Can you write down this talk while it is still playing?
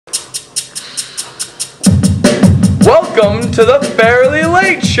Welcome to the Fairly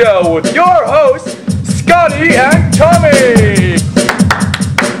Late Show with your hosts, Scotty and Tommy.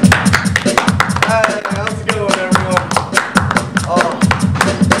 Hi, how's it going, everyone?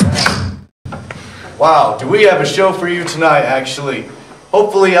 Wow, do we have a show for you tonight, actually.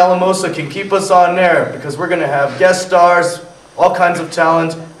 Hopefully Alamosa can keep us on there because we're going to have guest stars, all kinds of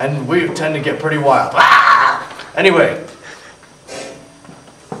talent, and we tend to get pretty wild. Anyway.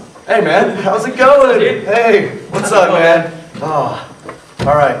 Hey man, how's it going? Hey, what's up, man? Oh,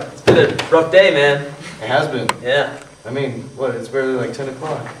 all right. It's been a rough day, man. It has been. Yeah. I mean, what? It's barely like 10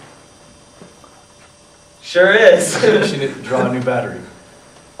 o'clock. Sure is. She need to draw a new battery.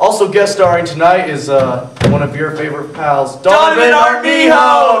 Also guest starring tonight is one of your favorite pals, Donovan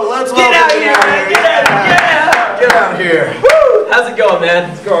Armijo. Let's get out here, man. Get out here. Woo! How's it going, man?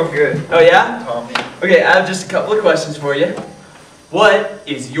 It's going good. Oh yeah? Tommy. Okay, I have just a couple of questions for you. What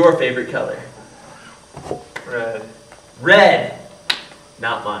is your favorite color? Red. Red.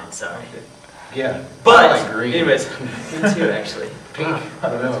 Not mine, sorry. Yeah. But, I like green. anyways, me too, actually. Pink. I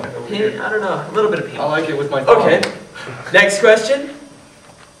don't know. Pink, I don't know. A little bit of pink. I like it with my thumb. Okay. Next question.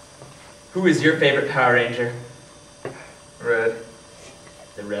 Who is your favorite Power Ranger? Red.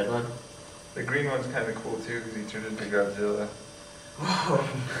 The red one? The green one's kind of cool too because he turned into Godzilla. Whoa,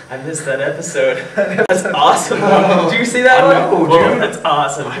 I missed that episode. That's awesome. Did you see that one? No, Whoa, dude. that's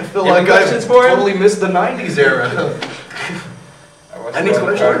awesome. I feel Any like I questions for him? totally missed the 90s era. Any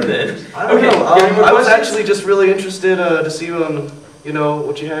questions? Then. I don't know. You have any more I was questions? actually just really interested to see you know,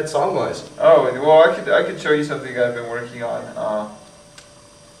 what you had song-wise. Oh well, I could show you something I've been working on.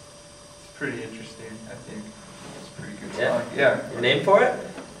 It's pretty interesting. I think it's a pretty good song. Yeah. Your name for it?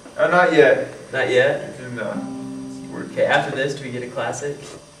 Not yet. Not yet. It's in working. Okay, after this, do we get a classic?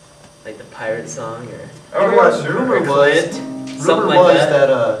 Like the pirate song or Oh yeah, sure. Rumor Clint? Rumor Something like was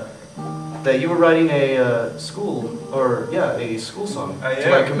that. that you were writing a school song I to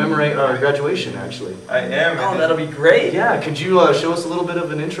like am. commemorate our graduation, actually. I am. Oh, that'll be great. Yeah, could you show us a little bit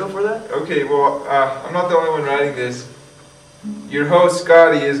of an intro for that? Okay, well, I'm not the only one writing this. Your host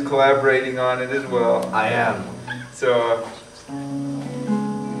Scotty is collaborating on it as well. I am. So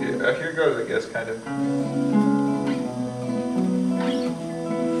here goes, I guess, kind of.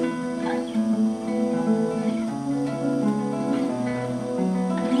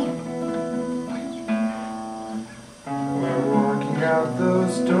 Out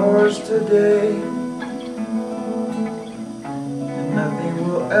those doors today, and nothing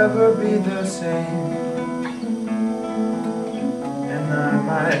will ever be the same, and I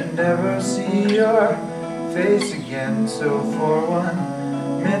might never see your face again, so for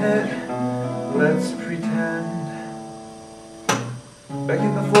 1 minute let's pretend. Back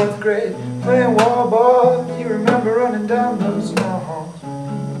in the 4th grade playing wall ball, you remember running down those halls.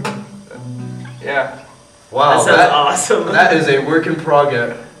 Yeah. Wow, that sounds awesome. That is a work in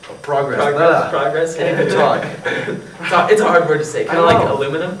progress. Progress. Can't even talk. It's a hard word to say. Kind of I like know.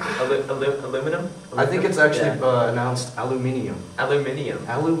 aluminum. Aluminum. I think it's actually announced aluminium. Aluminium.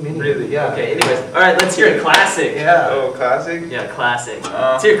 Aluminium. Really? Yeah. Okay. Anyways, all right. Let's hear a classic. Yeah. Oh, classic? Yeah, classic.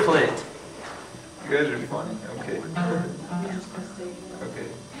 Let's hear Clint. You guys are funny. Okay. Okay.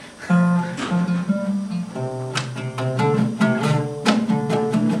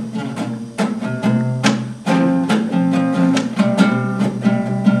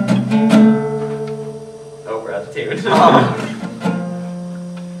 Oh, we're out of tune.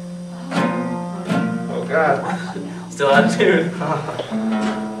 Oh God. Still out of tune.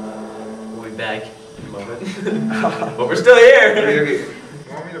 We'll be back in a moment. But we're still here. Okay.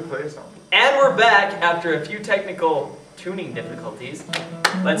 You want me to play something? And we're back after a few technical tuning difficulties.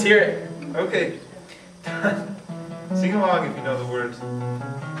 Let's hear it. Okay. Sing along if you know the words.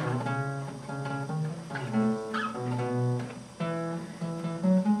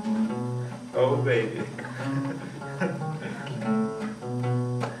 Oh baby.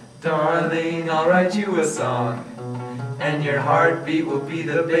 Darling, I'll write you a song, and your heartbeat will be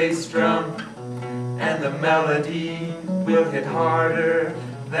the bass drum, and the melody will hit harder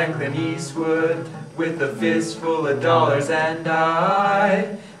than Clint Eastwood with a fistful of dollars. And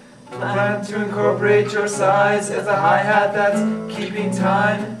I plan to incorporate your sighs as a hi-hat that's keeping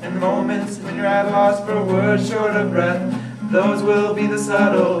time, and the moments when you're at a loss for words, short of breath, those will be the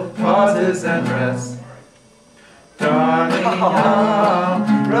subtle pauses and rests. Darling,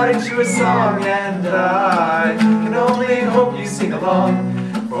 I'll write you a song, and I can only hope you sing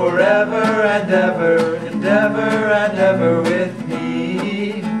along forever and ever and ever and ever with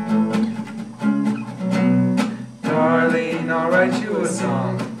me. Darling, I'll write you a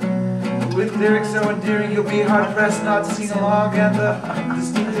song with lyrics so endearing you'll be hard-pressed not to sing along, and the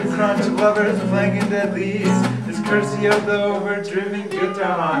distinctive a crunch of lovers playing dead leaves. It's courtesy of the overdriven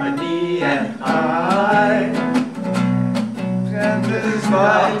guitar harmony. And I can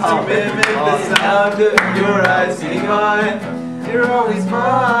decide to mimic the sound of your eyes beating mine. You're always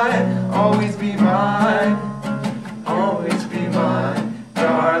mine, always be mine, always be mine,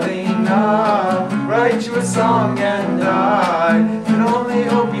 darling. I'll write you a song, and I can only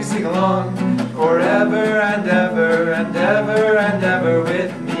hope you sing along forever and ever and ever and ever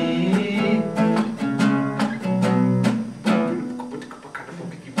with me.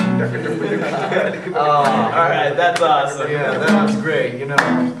 Alright, that's awesome. Yeah, that was great, you know.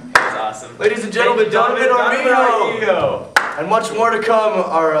 That's awesome. Ladies and gentlemen, Donovan Armijo! And much more to come.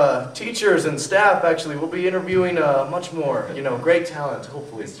 Our teachers and staff actually will be interviewing much more, you know, great talent,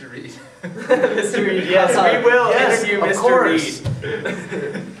 hopefully. Mr. Reed. Mr. Reed, yes, we will interview Mr.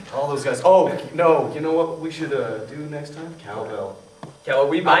 Reed. All those guys. Oh, no, you know what we should do next time? Cowbell. Okay, well,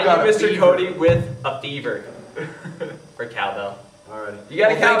 we bind got you, a Mr. fever. Cody, with a fever for cowbell. Alrighty. You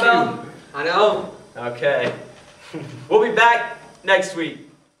got a Well, thank cowbell? you. I know. Okay. We'll be back next week.